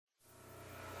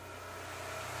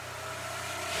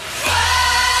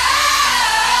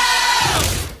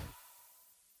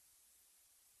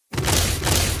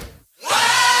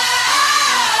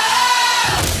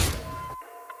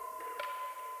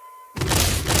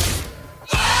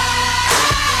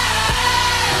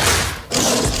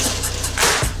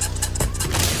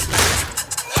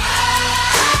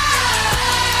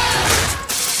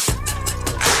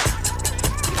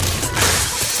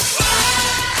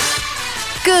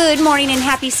Good morning and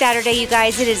happy Saturday, you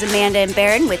guys. It is Amanda and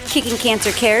Barron with Kicking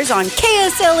Cancer Cares on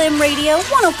KSLM Radio,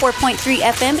 104.3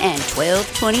 FM and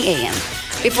 1220 AM.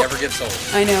 It never gets old.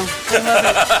 I know. I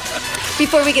love it.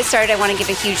 Before we get started, I want to give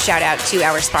a huge shout out to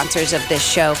our sponsors of this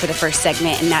show for the first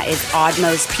segment, and that is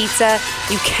Oddmo's Pizza.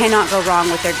 You cannot go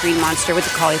wrong with their Green Monster with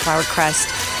the cauliflower crust.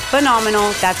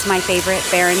 Phenomenal. That's my favorite.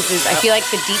 Barron's is, I feel like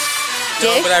the deep dish.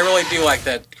 No, but I really do like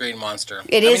that Green Monster.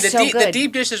 It is so good. The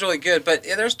deep dish is really good, but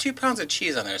there's 2 pounds of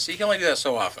cheese on there, so you can only do that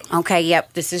so often. Okay,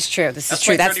 yep, this is true. That's the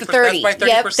 30. That's my 30%.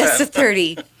 Yep, that's the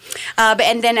 30.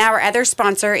 And then our other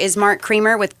sponsor is Mark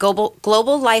Creamer with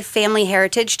Global Life Family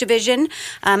Heritage Division,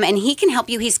 and he can help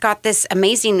you. He's got this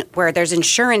amazing where there's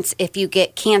insurance if you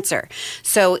get cancer.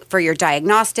 So for your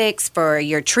diagnostics, for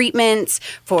your treatments,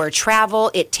 for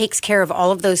travel, it takes care of all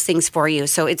of those things for you.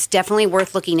 So it's definitely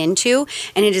worth looking into,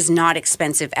 and it is not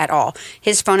expensive at all.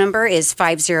 His phone number is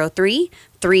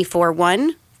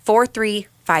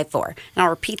 503-341-4354. And I'll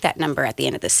repeat that number at the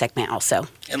end of this segment also.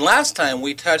 And last time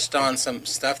we touched on some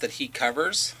stuff that he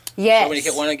covers. Yes. Want me to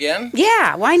hit one again?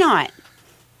 Yeah, why not?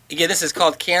 Again, this is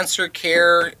called Cancer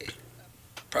Care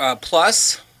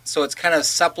Plus. So it's kind of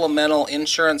supplemental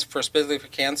insurance for specifically for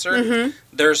cancer. Mm-hmm.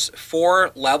 There's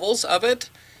 4 levels of it.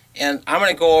 And I'm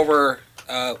going to go over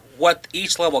what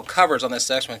each level covers on this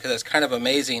next one because it's kind of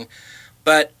amazing.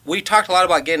 But we talked a lot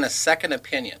about getting a second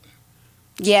opinion.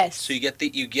 Yes. So you get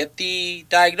the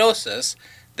diagnosis.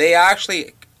 They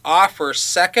actually offer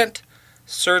second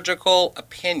surgical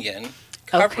opinion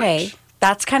coverage. Okay.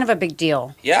 That's kind of a big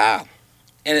deal. Yeah.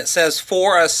 And it says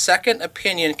for a second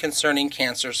opinion concerning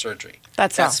cancer surgery.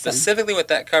 That's awesome. Specifically what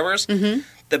that covers. Mm-hmm.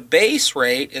 The base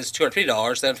rate is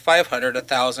 $250, then $500,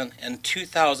 $1,000, and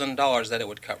 $2,000 that it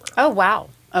would cover. Oh, wow.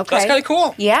 Okay. So that's kind of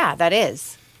cool. Yeah, that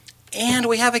is. And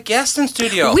we have a guest in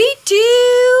studio. We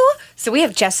do. So we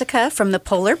have Jessica from the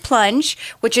Polar Plunge,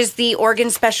 which is the Oregon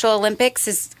Special Olympics,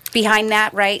 is behind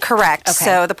that, right? Correct. Okay.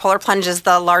 So the Polar Plunge is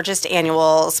the largest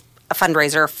annual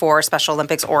fundraiser for Special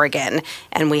Olympics Oregon,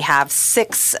 and we have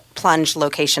 6 plunge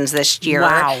locations this year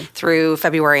through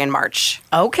February and March.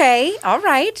 Okay. All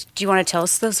right. Do you want to tell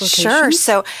us those locations? Sure.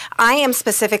 So I am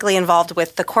specifically involved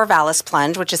with the Corvallis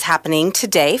Plunge, which is happening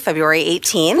today, February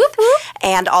 18th, whoop, whoop.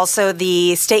 And also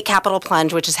the State Capitol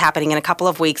Plunge, which is happening in a couple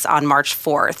of weeks on March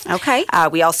 4th. Okay.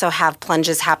 We also have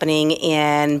plunges happening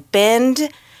in Bend,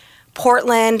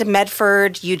 Portland,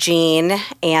 Medford, Eugene,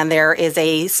 and there is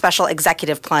a special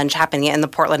executive plunge happening in the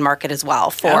Portland market as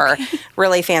well for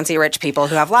really fancy rich people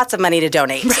who have lots of money to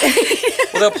donate.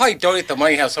 Well, they'll probably donate the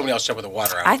money and have somebody else jump with the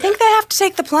water out. I think they have to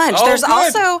take the plunge. Oh, There's good.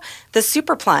 Also the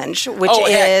super plunge, which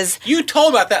is... You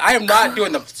told about that. I am not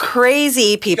doing the...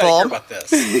 Crazy people. You gotta hear about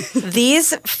this.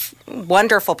 These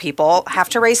wonderful people have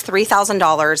to raise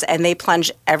 $3,000, and they plunge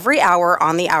every hour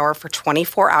on the hour for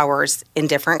 24 hours in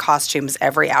different costumes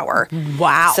every hour.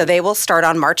 Wow. So they will start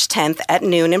on March 10th at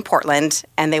noon in Portland,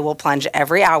 and they will plunge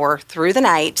every hour through the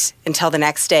night until the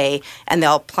next day, and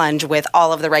they'll plunge with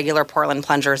all of the regular Portland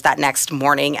plungers that next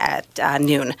morning at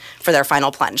noon for their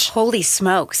final plunge. Holy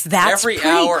smokes. That's every pretty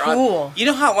hour cool. You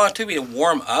know how long it took me to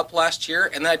warm up last year?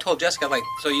 And then I told Jessica,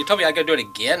 so you told me I got to do it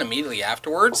again immediately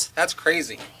afterwards? That's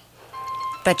crazy.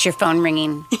 That's your phone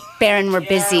ringing. Barron, we're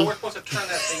busy. We're supposed to turn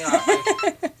that thing off.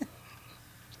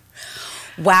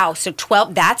 Wow, so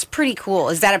 12, that's pretty cool.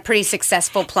 Is that a pretty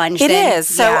successful plunge It then? is.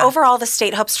 So overall, the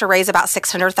state hopes to raise about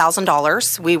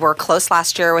 $600,000. We were close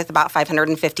last year with about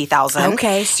 $550,000.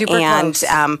 Okay, super close.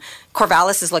 And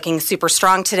Corvallis is looking super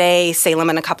strong today.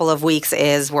 Salem in a couple of weeks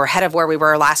we're ahead of where we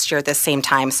were last year at this same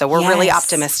time. So we're really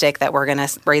optimistic that we're going to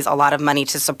raise a lot of money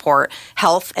to support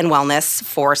health and wellness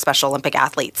for Special Olympic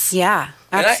athletes. Yeah.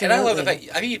 Absolutely. And I love the fact,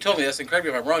 I think you told me this, and correct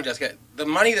me if I'm wrong, Jessica, the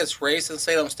money that's raised in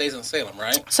Salem stays in Salem,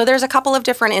 right? So there's a couple of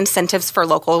different incentives for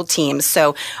local teams.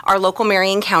 So our local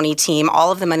Marion County team,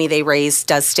 all of the money they raise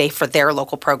does stay for their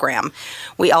local program.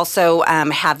 We also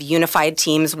have unified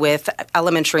teams with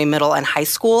elementary, middle, and high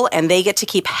school, and they get to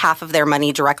keep half of their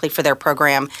money directly for their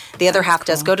program. The other half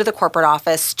does go to the corporate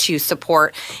office to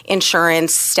support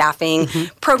insurance, staffing,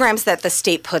 programs that the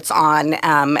state puts on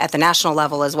at the national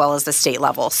level as well as the state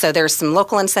level. So there's some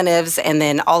local incentives, and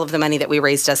then all of the money that we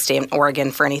raise does stay in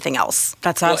Oregon for anything else.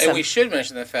 That's awesome. Well, and we should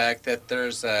mention the fact that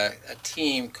there's a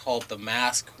team called the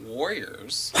Masked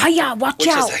Warriors. Oh, yeah, watch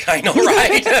out. I know,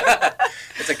 right?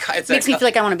 Makes me feel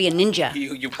like I want to be a ninja.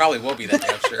 You probably will be that,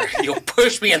 I'm sure. You'll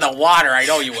push me in the water. I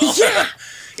know you will. Yeah.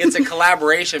 It's a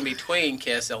collaboration between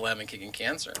KSLM and Kicking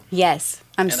Cancer. Yes,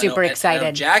 I'm super excited. I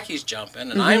know Jackie's jumping,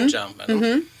 and I'm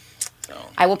jumping. So.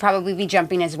 I will probably be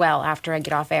jumping as well after I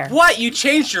get off air. What? You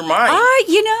changed your mind?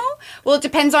 Well, it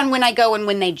depends on when I go and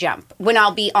when they jump. When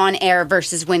I'll be on air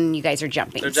versus when you guys are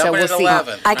jumping. They're jumping so at we'll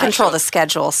 11. I control the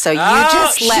schedule, so you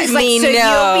just let She's me like, so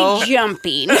know. you'll be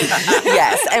jumping.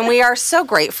 Yes, and we are so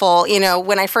grateful.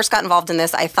 When I first got involved in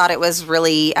this, I thought it was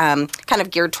really kind of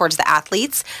geared towards the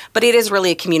athletes, but it is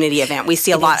really a community event. We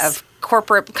see a lot of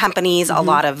corporate companies, a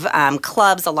lot of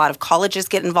clubs, a lot of colleges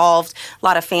get involved, a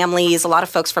lot of families, a lot of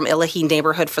folks from Illahee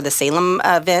neighborhood for the Salem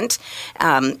event.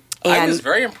 I was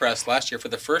very impressed last year. For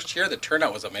the first year, the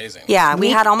turnout was amazing. Yeah,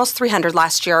 we had almost 300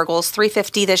 last year. Our goal is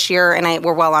 350 this year, and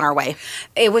we're well on our way.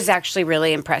 It was actually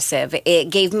really impressive.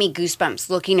 It gave me goosebumps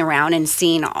looking around and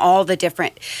seeing all the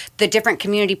different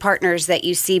community partners that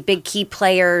you see, big key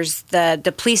players,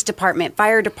 the police department,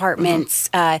 fire departments,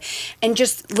 and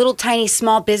just little tiny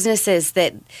small businesses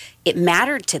that it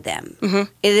mattered to them.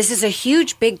 This is a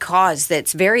huge, big cause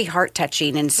that's very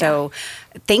heart-touching, and so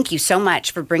thank you so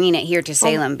much for bringing it here to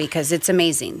Salem because it's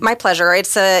amazing. My pleasure.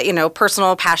 It's a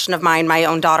personal passion of mine. My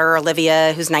own daughter,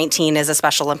 Olivia, who's 19, is a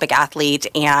Special Olympic athlete,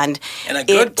 and a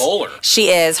good bowler. She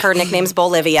is. Her nickname's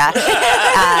Bolivia,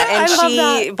 and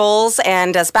she bowls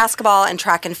and does basketball and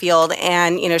track and field.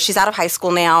 And she's out of high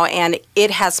school now, and it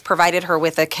has provided her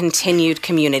with a continued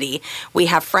community. We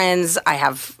have friends. I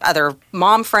have other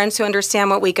mom friends who understand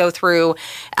what we go through.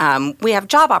 We have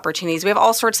job opportunities. We have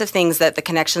all sorts of things that the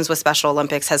connections with Special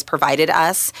Olympics has provided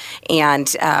us.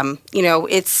 And,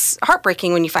 it's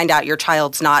heartbreaking when you find out your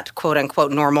child's not quote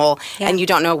unquote normal and you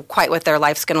don't know quite what their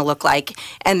life's going to look like.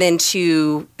 And then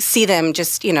to see them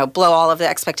just, blow all of the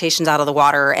expectations out of the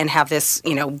water and have this,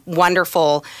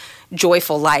 wonderful,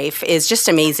 joyful life is just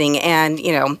amazing. And,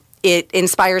 it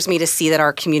inspires me to see that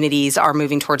our communities are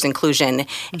moving towards inclusion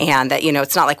and that,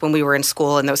 it's not like when we were in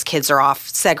school and those kids are off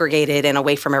segregated and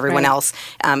away from everyone else.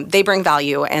 They bring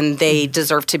value and they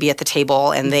deserve to be at the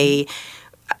table and they,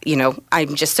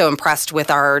 I'm just so impressed with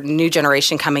our new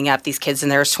generation coming up, these kids in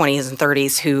their 20s and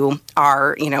 30s who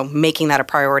are, making that a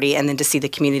priority. And then to see the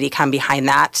community come behind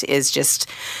that is just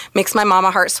makes my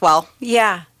mama heart swell.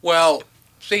 Yeah. Well,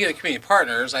 speaking of community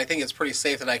partners, I think it's pretty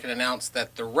safe that I can announce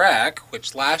that the rec,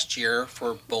 which last year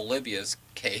for Bolivia's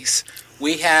case,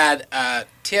 we had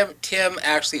Tim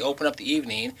actually open up the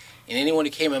evening, and anyone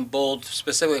who came and bowled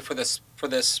specifically for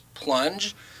this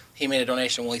plunge, he made a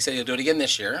donation. Well, he said he'll do it again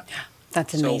this year. Yeah.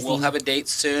 That's amazing. So we'll have a date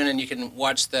soon, and you can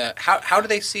watch the. How do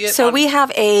they see it? So we have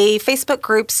a Facebook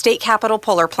group, State Capitol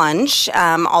Polar Plunge,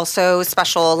 also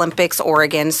Special Olympics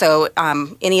Oregon. So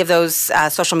any of those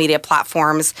social media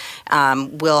platforms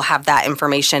will have that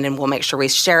information, and we'll make sure we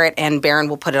share it. And Barron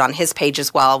will put it on his page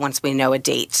as well once we know a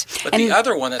date. But the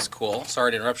other one that's cool.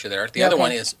 Sorry to interrupt you there. The other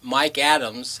one is Mike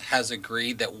Adams has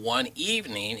agreed that one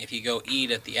evening, if you go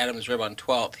eat at the Adams Rib on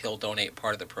 12th, he'll donate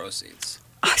part of the proceeds.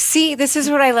 See, this is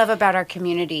what I love about our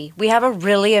community. We have a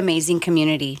really amazing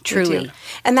community, truly.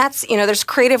 And that's, there's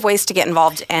creative ways to get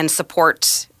involved and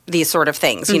support these sort of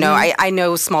things. I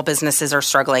know small businesses are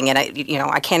struggling and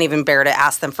I can't even bear to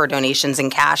ask them for donations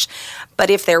in cash. But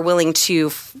if they're willing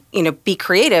to, be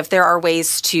creative, there are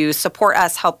ways to support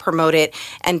us, help promote it,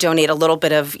 and donate a little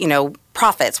bit of,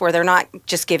 profits where they're not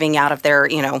just giving out of their,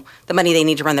 the money they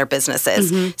need to run their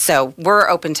businesses. So we're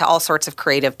open to all sorts of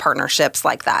creative partnerships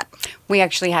like that. We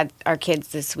actually had our kids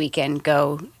this weekend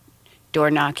go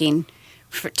door knocking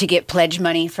to get pledge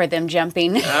money for them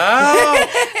jumping. Oh,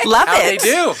 love how'd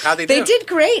it. How'd they do? They did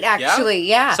great, actually.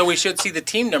 Yeah. So we should see the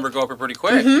team number go up pretty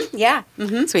quick. Yeah.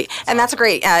 Sweet. And that's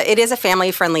great. It is a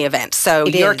family-friendly event. So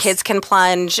your kids can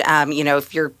plunge.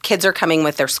 If your kids are coming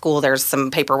with their school, there's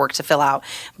some paperwork to fill out.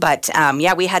 But,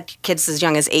 we had kids as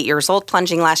young as 8 years old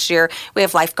plunging last year. We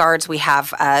have lifeguards. We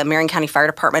have Marion County Fire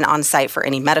Department on site for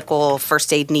any medical,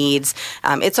 first aid needs.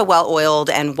 It's a well-oiled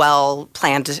and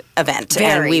well-planned event. Very.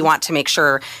 And we want to make sure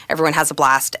everyone has a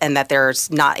blast and that there's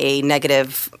not a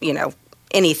negative,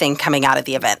 anything coming out of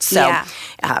the event. So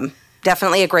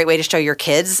definitely a great way to show your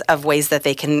kids of ways that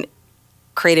they can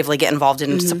creatively get involved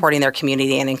in supporting their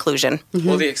community and inclusion.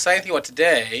 Well, the exciting thing about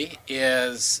today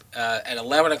is at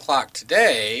 11 o'clock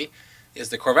today is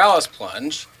the Corvallis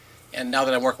Plunge. And now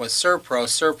that I'm working with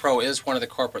ServPro is one of the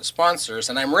corporate sponsors,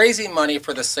 and I'm raising money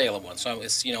for the Salem one. So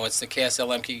it's the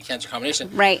KSLM Kiki Cancer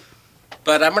Combination. Right.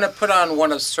 But I'm going to put on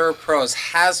one of ServPro's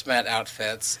hazmat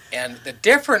outfits, and the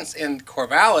difference in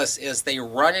Corvallis is they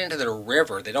run into the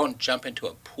river. They don't jump into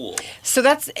a pool. So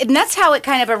that's how it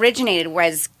kind of originated,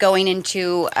 was going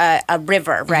into a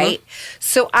river, right?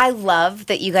 So I love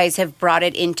that you guys have brought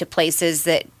it into places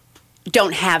that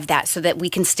don't have that, so that we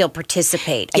can still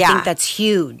participate. I think that's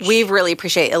huge. We really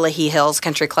appreciate Illahee Hills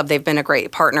Country Club. They've been a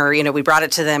great partner. You know, we brought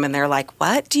it to them and they're like,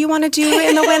 what do you want to do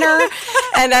in the winter?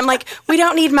 And I'm like, we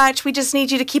don't need much. We just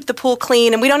need you to keep the pool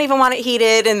clean and we don't even want it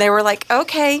heated. And they were like,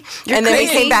 okay. And then we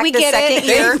came back the second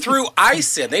year. They threw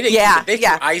ice in. They didn't they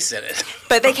threw ice in it.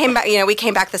 But they came back, you know, we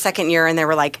came back the second year and they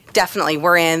were like, definitely,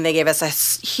 we're in. They gave us a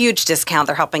huge discount.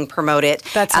 They're helping promote it.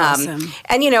 That's awesome.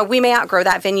 And, you know, we may outgrow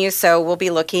that venue, so we'll be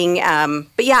looking.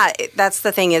 But yeah, that's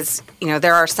the thing is, you know,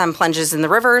 there are some plunges in the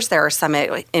rivers. There are some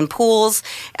in pools.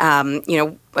 You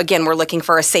know, again, we're looking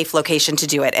for a safe location to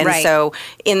do it. And so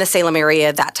in the Salem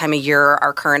area, that time of year,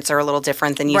 our currents are a little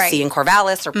different than you see in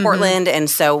Corvallis or Portland. And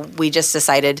so we just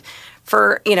decided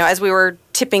for, you know, as we were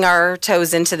tipping our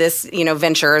toes into this, you know,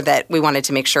 venture, that we wanted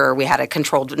to make sure we had a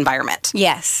controlled environment.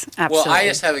 Yes, absolutely. Well, I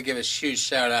just have to give a huge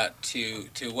shout out to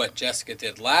what Jessica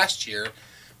did last year,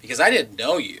 because I didn't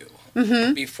know you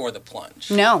before the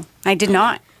plunge. No, I did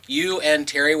not. You and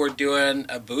Terry were doing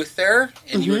a booth there,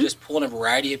 and you were just pulling a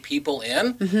variety of people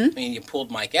in. I mean, you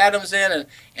pulled Mike Adams in,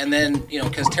 and then, you know,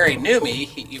 because Terry knew me,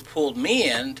 you pulled me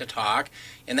in to talk,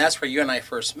 and that's where you and I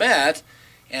first met,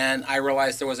 and I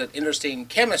realized there was an interesting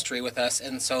chemistry with us,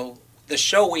 and so the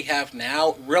show we have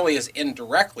now really is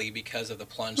indirectly because of the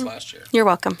plunge last year. You're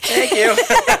welcome. Thank you.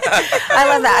 I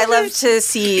love that. I love to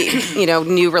see, you know,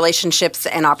 new relationships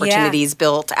and opportunities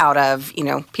built out of, you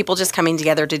know, people just coming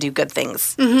together to do good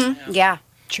things. Yeah.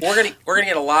 We're gonna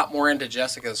get a lot more into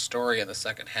Jessica's story in the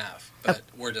second half, but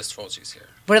we're just thrilled she's here.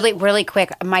 Really, really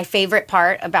quick. My favorite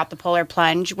part about the Polar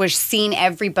Plunge was seeing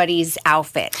everybody's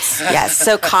outfits. Yes.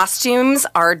 So costumes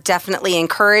are definitely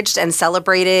encouraged and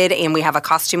celebrated, and we have a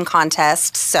costume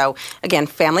contest. So again,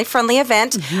 family-friendly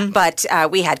event. But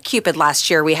we had Cupid last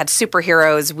year. We had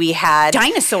superheroes. We had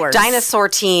Dinosaurs. Dinosaur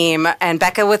team, and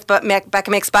Becca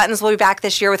Becca Makes Buttons will be back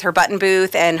this year with her button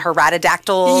booth and her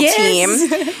Ratadactyl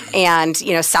team. And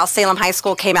you know, South Salem High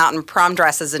School came out in prom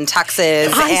dresses and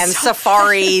tuxes and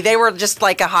safari. They were just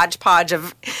like a hodgepodge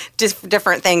of just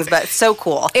different things, but so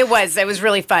cool. It was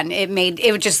really fun.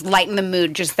 It would just lighten the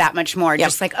mood just that much more.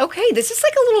 Just like, okay, this is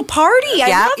like a little party. I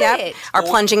love it. Our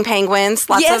plunging penguins,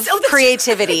 lots of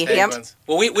creativity.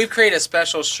 Well, we've created a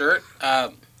special shirt.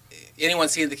 Anyone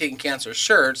seeing the Kicking Cancer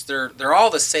shirts, they're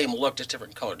all the same look, just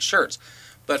different colored shirts.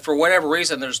 But for whatever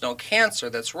reason, there's no cancer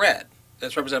that's red.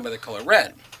 That's represented by the color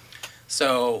red.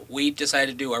 So we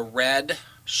decided to do a red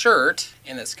shirt,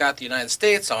 and it's got the United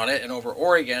States on it, and over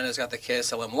Oregon it's got the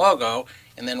KSLM logo,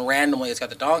 and then randomly it's got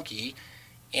the donkey,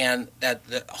 and that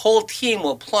the whole team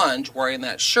will plunge wearing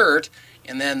that shirt,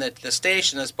 and then the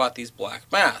station has bought these black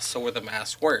masks, so we're the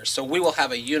mask wearers. So we will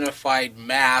have a unified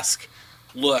mask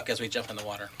look as we jump in the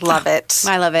water. Love it.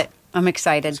 I love it. I'm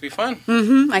excited. It's going to be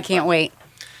fun. I can't wait.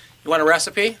 You want a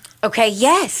recipe? Okay,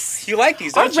 yes. You like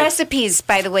these, Our don't you? recipes,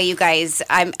 by the way, you guys,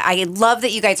 I love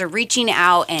that you guys are reaching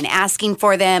out and asking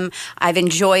for them. I've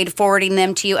enjoyed forwarding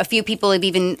them to you. A few people have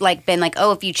even been like,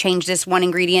 oh, if you change this one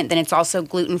ingredient, then it's also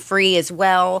gluten-free as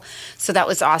well. So that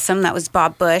was awesome. That was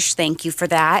Bob Bush. Thank you for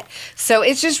that. So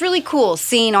it's just really cool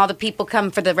seeing all the people come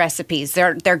for the recipes.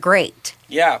 They're great.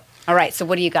 Yeah. All right, so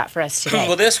what do you got for us today?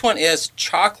 Well, this one is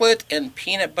chocolate and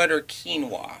peanut butter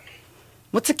quinoa.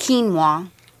 What's a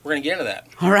quinoa? We're going to get into that.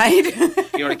 All right. You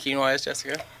know what a quinoa is,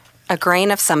 Jessica? A grain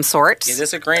of some sort. It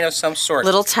is a grain of some sort.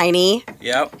 Little tiny.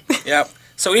 Yep.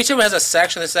 So each of them has a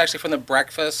section. This is actually from the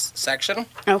breakfast section.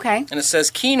 Okay. And it says,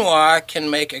 quinoa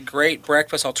can make a great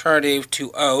breakfast alternative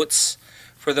to oats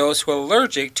for those who are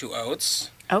allergic to oats.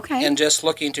 Okay. And just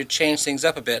looking to change things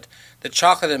up a bit. The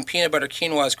chocolate and peanut butter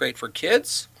quinoa is great for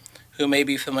kids who may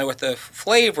be familiar with the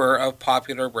flavor of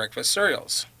popular breakfast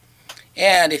cereals.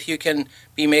 And if you can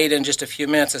be made in just a few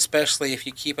minutes, especially if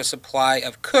you keep a supply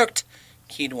of cooked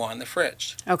quinoa in the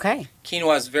fridge. Okay.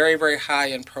 Quinoa is very, very high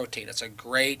in protein. It's a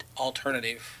great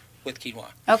alternative with quinoa.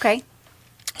 Okay.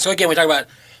 So again, we talk about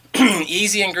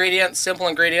easy ingredients, simple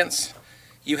ingredients.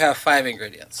 You have 5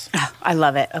 ingredients. Oh, I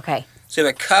love it. Okay. So you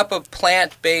have a cup of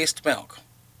plant-based milk.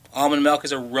 Almond milk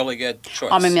is a really good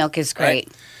choice. Almond milk is great.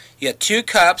 Right? You have 2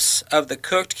 cups of the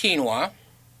cooked quinoa.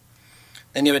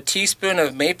 Then you have a teaspoon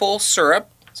of maple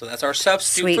syrup. So that's our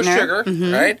substitute Sweetener. for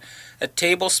sugar, right? A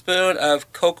tablespoon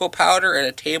of cocoa powder and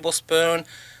a tablespoon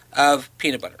of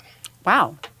peanut butter.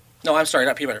 Wow. No, I'm sorry,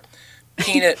 not peanut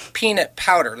butter. Peanut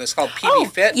powder. That's called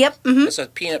PB Fit. Yep. It's a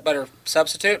peanut butter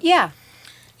substitute. Yeah.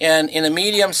 And in a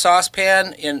medium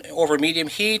saucepan, over medium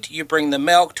heat, you bring the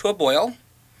milk to a boil.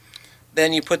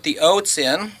 Then you put the oats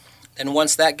in. And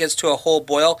once that gets to a whole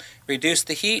boil, reduce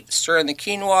the heat, stir in the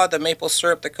quinoa, the maple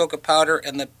syrup, the cocoa powder,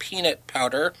 and the peanut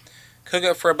powder. Cook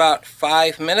it for about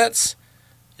 5 minutes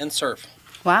and serve.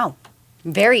 Wow.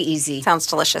 Very easy. Sounds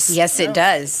delicious. Yes, it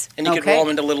does. And you could roll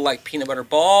them into little like peanut butter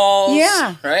balls.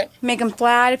 Yeah. Right? Make them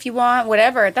flat if you want,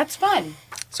 whatever. That's fun.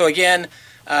 So again,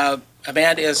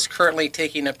 Amanda is currently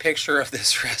taking a picture of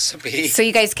this recipe. So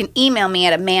you guys can email me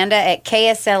at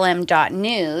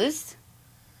amanda@kslm.news.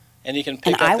 And you can pick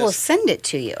And up I will this. send it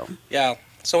to you. Yeah.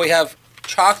 So we have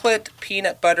chocolate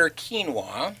peanut butter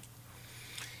quinoa.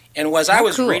 And as I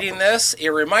was cool. reading this, it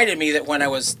reminded me that when I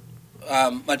was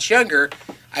much younger,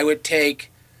 I would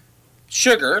take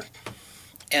sugar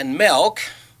and milk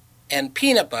and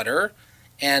peanut butter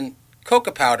and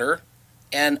cocoa powder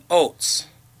and oats.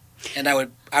 And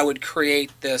I would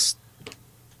create this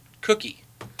cookie.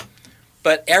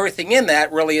 But everything in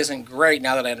that really isn't great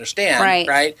now that I understand,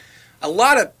 right? A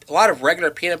lot of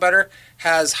regular peanut butter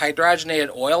has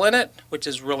hydrogenated oil in it, which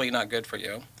is really not good for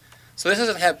you. So this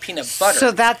doesn't have peanut butter.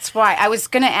 So that's why I was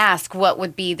going to ask what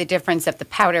would be the difference of the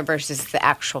powder versus the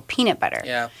actual peanut butter.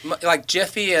 Yeah, like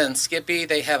Jiffy and Skippy,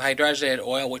 they have hydrogenated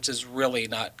oil, which is really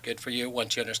not good for you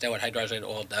once you understand what hydrogenated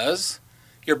oil does.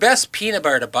 Your best peanut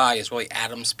butter to buy is really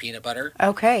Adam's peanut butter.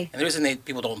 Okay. And the reason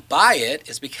people don't buy it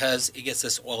is because it gets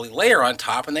this oily layer on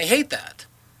top, and they hate that.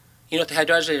 You know what the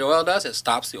hydrogenated oil does? It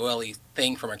stops the oily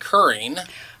thing from occurring.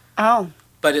 Oh.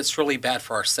 But it's really bad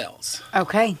for our cells.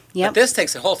 Okay. Yep. But this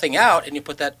takes the whole thing out, and you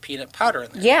put that peanut powder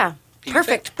in there. Yeah.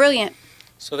 Perfect. Brilliant.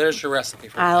 So there's your recipe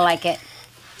for I like it.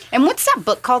 And what's that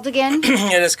book called again?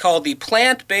 It is called The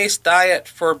Plant-Based Diet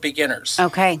for Beginners.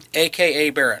 Okay. A.K.A.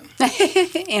 Barron.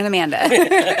 And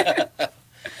Amanda.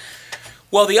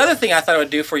 Well, the other thing I thought I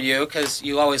would do for you, because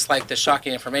you always like the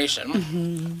shocking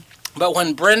information, but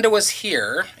when Brenda was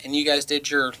here, and you guys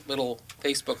did your little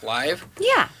Facebook Live,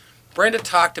 Yeah. Brenda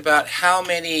talked about how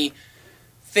many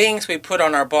things we put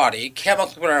on our body,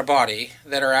 chemicals we put on our body,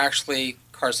 that are actually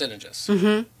carcinogens.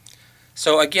 Mm-hmm.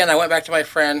 So again, I went back to my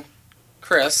friend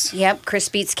Chris. Yep. Chris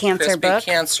Beats Cancer Chris book.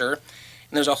 Beat Cancer.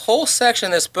 And there's a whole section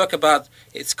in this book about,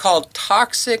 it's called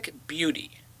Toxic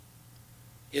Beauty,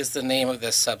 is the name of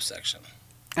this subsection.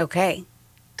 Okay.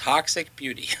 Toxic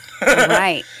Beauty.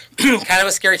 Right. Kind of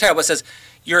a scary title, but it says,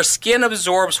 your skin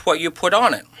absorbs what you put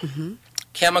on it. Mm-hmm.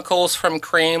 Chemicals from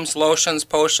creams, lotions,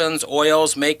 potions,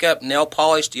 oils, makeup, nail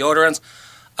polish, deodorants,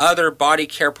 other body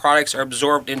care products are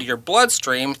absorbed into your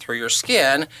bloodstream through your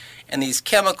skin, and these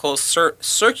chemicals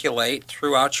circulate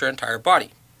throughout your entire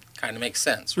body. Kind of makes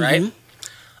sense, right? Mm-hmm.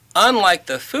 Unlike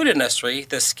the food industry,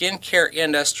 the skincare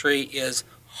industry is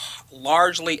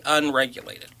largely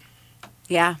unregulated.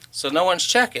 Yeah. So no one's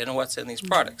checking what's in these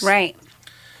products. Right.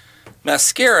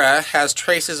 Mascara has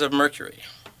traces of mercury.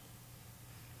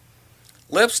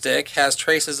 Lipstick has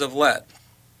traces of lead.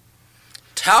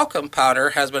 Talcum powder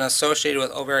has been associated with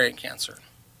ovarian cancer.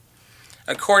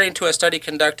 According to a study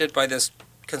conducted by this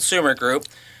consumer group,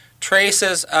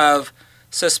 traces of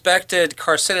suspected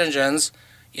carcinogens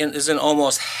is in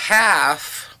almost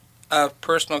half of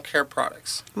personal care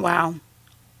products. Wow.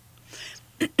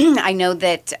 I know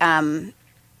that.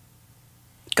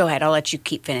 Go ahead. I'll let you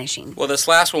keep finishing. Well, this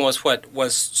last one was what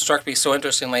struck me so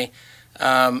interestingly.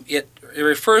 It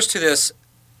refers to this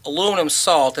aluminum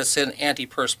salt that's in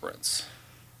antiperspirants,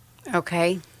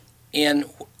 Okay.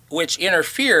 which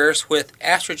interferes with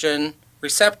estrogen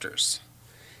receptors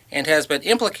and has been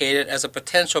implicated as a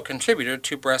potential contributor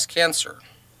to breast cancer.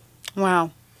 Wow.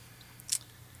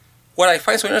 What I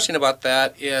find so interesting about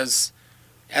that is,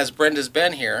 as Brenda's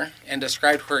been here and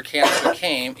described where cancer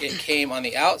came, it came on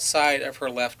the outside of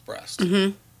her left breast.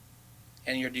 Mm-hmm.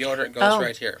 And your deodorant goes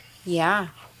right here. Yeah.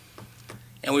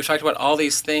 And we've talked about all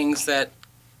these things that,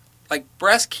 like,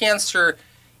 breast cancer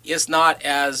is not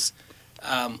as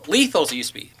lethal as it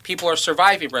used to be. People are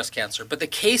surviving breast cancer, but the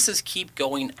cases keep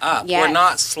going up. Yes. We're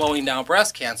not slowing down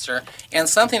breast cancer. And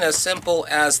something as simple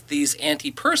as these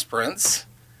antiperspirants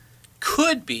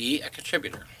could be a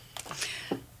contributor.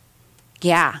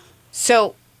 Yeah.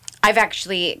 So I've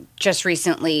actually just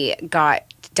recently got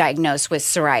diagnosed with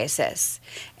psoriasis,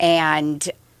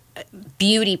 and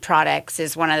beauty products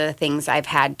is one of the things I've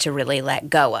had to really let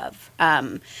go of.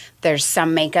 There's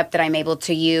some makeup that I'm able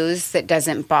to use that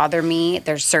doesn't bother me.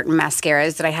 There's certain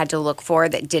mascaras that I had to look for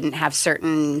that didn't have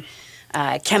certain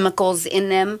chemicals in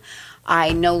them.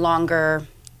 I no longer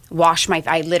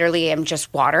I literally am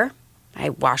just water. I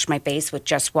wash my face with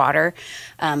just water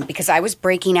because I was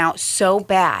breaking out so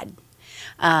bad.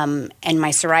 And my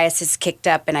psoriasis kicked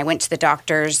up, and I went to the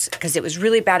doctors because it was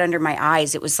really bad under my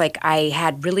eyes. It was like I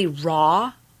had really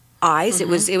raw eyes.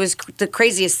 Mm-hmm. It was the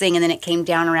craziest thing, and then it came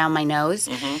down around my nose.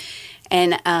 Mm-hmm.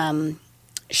 And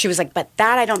she was like, "But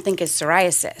that I don't think is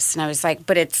psoriasis." And I was like,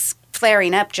 "But it's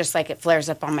flaring up just like it flares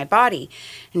up on my body."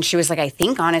 And she was like, "I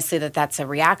think honestly that's a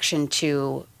reaction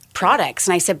to products."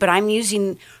 And I said, "But I'm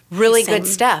using really good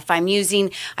Same. stuff.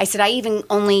 I said I even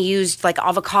only used like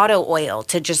avocado oil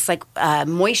to just like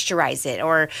moisturize it,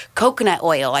 or coconut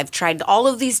oil. I've tried all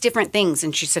of these different things.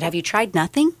 And she said, have you tried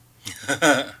nothing?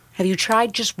 Have you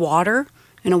tried just water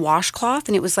and a washcloth?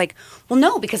 And it was like, well,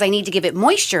 no, because I need to give it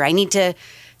moisture. I need to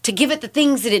give it the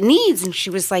things that it needs. And she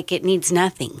was like, it needs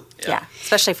nothing. Yeah.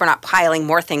 Especially if we're not piling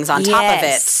more things on top of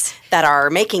Yes. it that are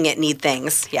making it need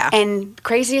things. Yeah. And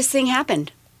craziest thing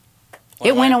happened.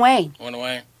 It went away. Went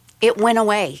away. It went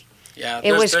away. Yeah,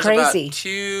 It was there's crazy. About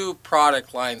 2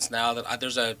 product lines now that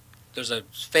there's a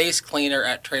face cleaner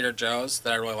at Trader Joe's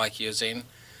that I really like using,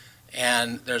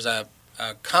 and there's a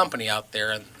company out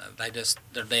there, and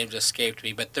their name just escaped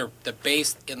me, but the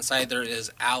base inside there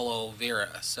is aloe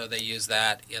vera, so they use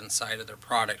that inside of their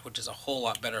product, which is a whole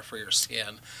lot better for your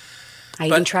skin. I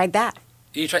even tried that.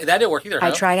 You tried that? Didn't work either. I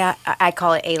huh? tried I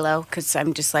call it alo because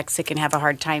I'm dyslexic and have a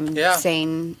hard time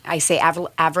saying. I say Avril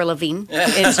Lavigne.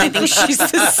 I think she's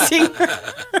the singer.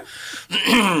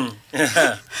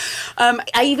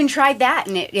 I even tried that,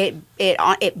 and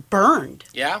it burned.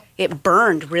 Yeah. It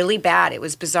burned really bad. It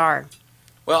was bizarre.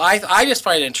 Well, I just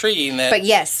find it intriguing that. But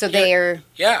yes, so they are.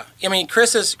 Yeah, I mean,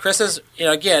 Chris is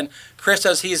again, Chris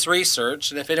does his research,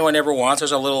 and if anyone ever wants,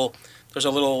 there's a little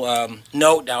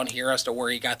note down here as to where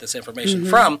he got this information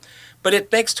from. But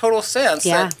it makes total sense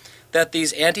that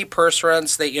these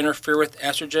antiperspirants, they interfere with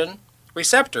estrogen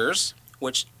receptors,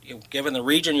 which, given the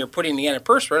region you're putting the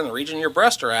antiperspirant, the region your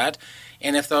breasts are at,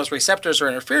 and if those receptors are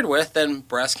interfered with, then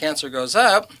breast cancer goes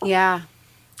up. Yeah.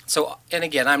 So, and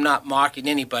again, I'm not mocking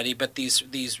anybody, but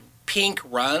these pink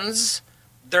runs,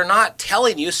 they're not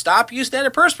telling you stop using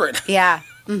antiperspirant. Yeah.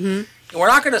 Mm-hmm. We're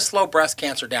not going to slow breast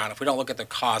cancer down if we don't look at the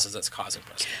causes that's causing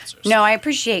breast cancers. No, I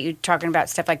appreciate you talking about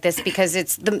stuff like this because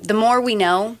it's the more we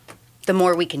know, the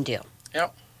more we can do.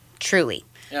 Yep. Truly.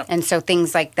 Yep. And so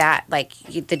things like that, like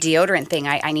the deodorant thing,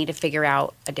 I need to figure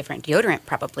out a different deodorant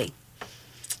probably.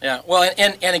 Yeah. Well,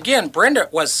 and again, I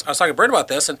was talking to Brenda about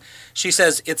this, and she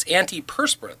says it's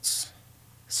antiperspirants.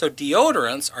 So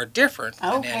deodorants are different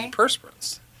than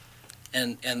antiperspirants.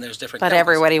 And there's different But chemicals.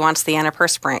 everybody wants the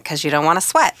antiperspirant because you don't want to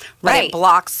sweat. But Right. it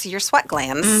blocks your sweat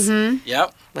glands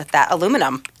Yep. with that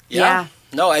aluminum. Yeah.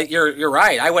 No, you're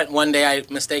right. I went one day, I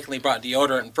mistakenly brought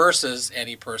deodorant versus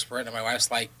antiperspirant, and my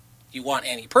wife's like, you want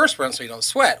antiperspirant so you don't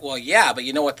sweat. Well, yeah, but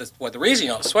you know what the reason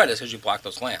you don't sweat is because you block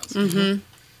those glands. Mm-hmm.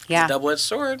 Yeah. It's a double-edged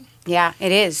sword. Yeah,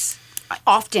 it is.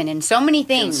 Often in so many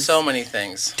things. In so many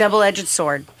things. Double-edged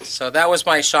sword. So that was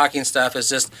my shocking stuff, is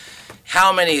just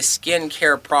how many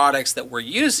skincare products that we're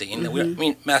using. I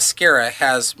mean, mascara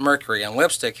has mercury, and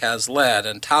lipstick has lead,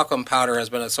 and talcum powder has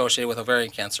been associated with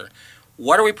ovarian cancer.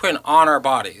 What are we putting on our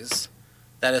bodies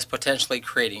that is potentially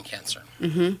creating cancer?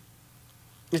 Mm-hmm.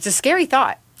 It's a scary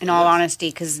thought, in all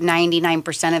honesty, because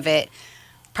 99% of it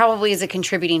probably is a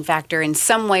contributing factor in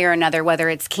some way or another, whether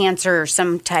it's cancer or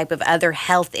some type of other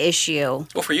health issue.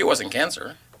 Well, for you, it wasn't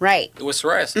cancer. Right. It was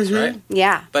psoriasis, right?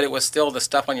 Yeah. But it was still the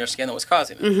stuff on your skin that was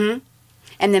causing it. Mm-hmm.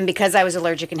 And then because I was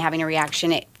allergic and having a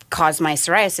reaction, it caused my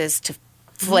psoriasis to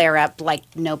flare up like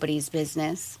nobody's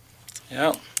business.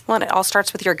 Yeah. Well, it all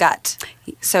starts with your gut.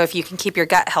 So if you can keep your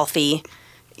gut healthy,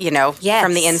 Yes.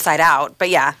 from the inside out. But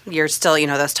yeah, you're still,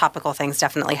 those topical things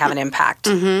definitely have an impact.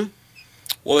 Mm-hmm.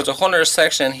 Well, there's a whole other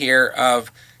section here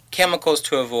of chemicals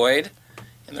to avoid.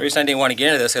 And the reason I didn't want to get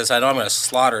into this is I know I'm going to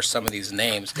slaughter some of these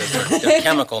names because they're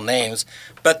chemical names.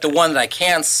 But the one that I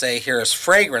can say here is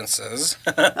fragrances.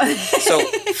 So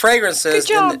fragrances,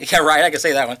 Good job. yeah, right, I can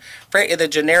say that one. The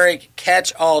generic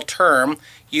catch-all term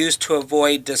used to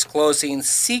avoid disclosing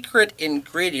secret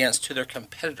ingredients to their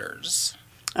competitors.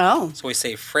 Oh. So we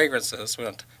say fragrances,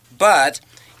 but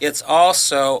it's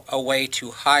also a way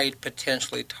to hide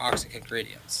potentially toxic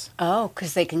ingredients. Oh,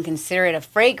 because they can consider it a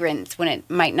fragrance when it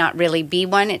might not really be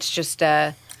one. It's just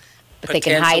but they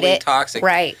can hide Potentially it. toxic.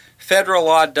 Right. Federal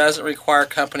law doesn't require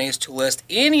companies to list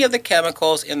any of the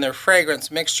chemicals in their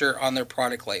fragrance mixture on their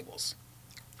product labels.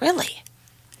 Really?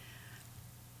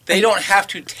 They don't have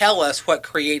to tell us what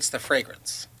creates the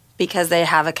fragrance. Because they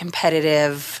have a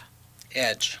competitive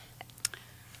Edge.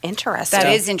 interest. That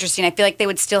is interesting. I feel like they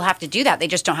would still have to do that. They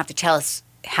just don't have to tell us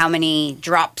how many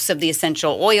drops of the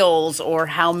essential oils or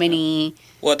how many.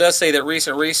 Well, it does say that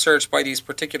recent research by these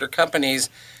particular companies,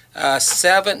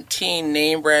 17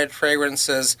 name brand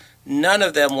fragrances, none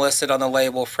of them listed on the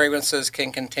label. Fragrances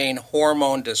can contain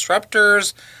hormone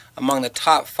disruptors, among the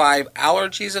top 5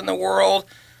 allergies in the world.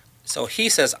 So he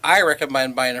says, I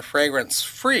recommend buying a fragrance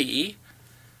free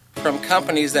from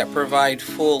companies that provide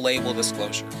full label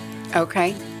disclosure.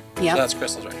 Okay. Yep. So that's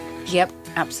Crystal's recommendation. Yep.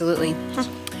 Absolutely.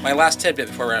 My last tidbit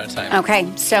before we're out of time.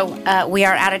 Okay, so we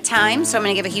are out of time, so I'm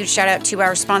going to give a huge shout out to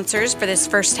our sponsors for this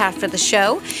first half of the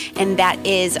show, and that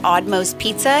is Oddmost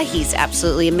Pizza. He's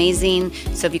absolutely amazing.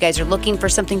 So if you guys are looking for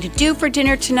something to do for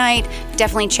dinner tonight,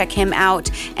 definitely check him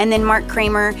out. And then Mark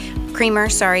Creamer,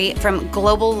 from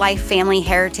Global Life Family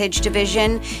Heritage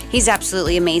Division. He's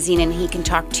absolutely amazing, and he can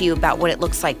talk to you about what it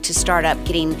looks like to start up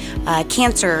getting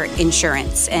cancer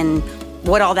insurance and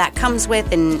what all that comes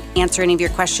with, and answer any of your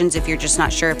questions if you're just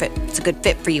not sure if it's a good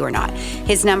fit for you or not.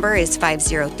 His number is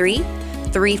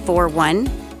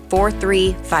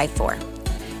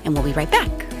 503-341-4354. And we'll be right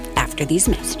back after these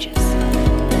messages.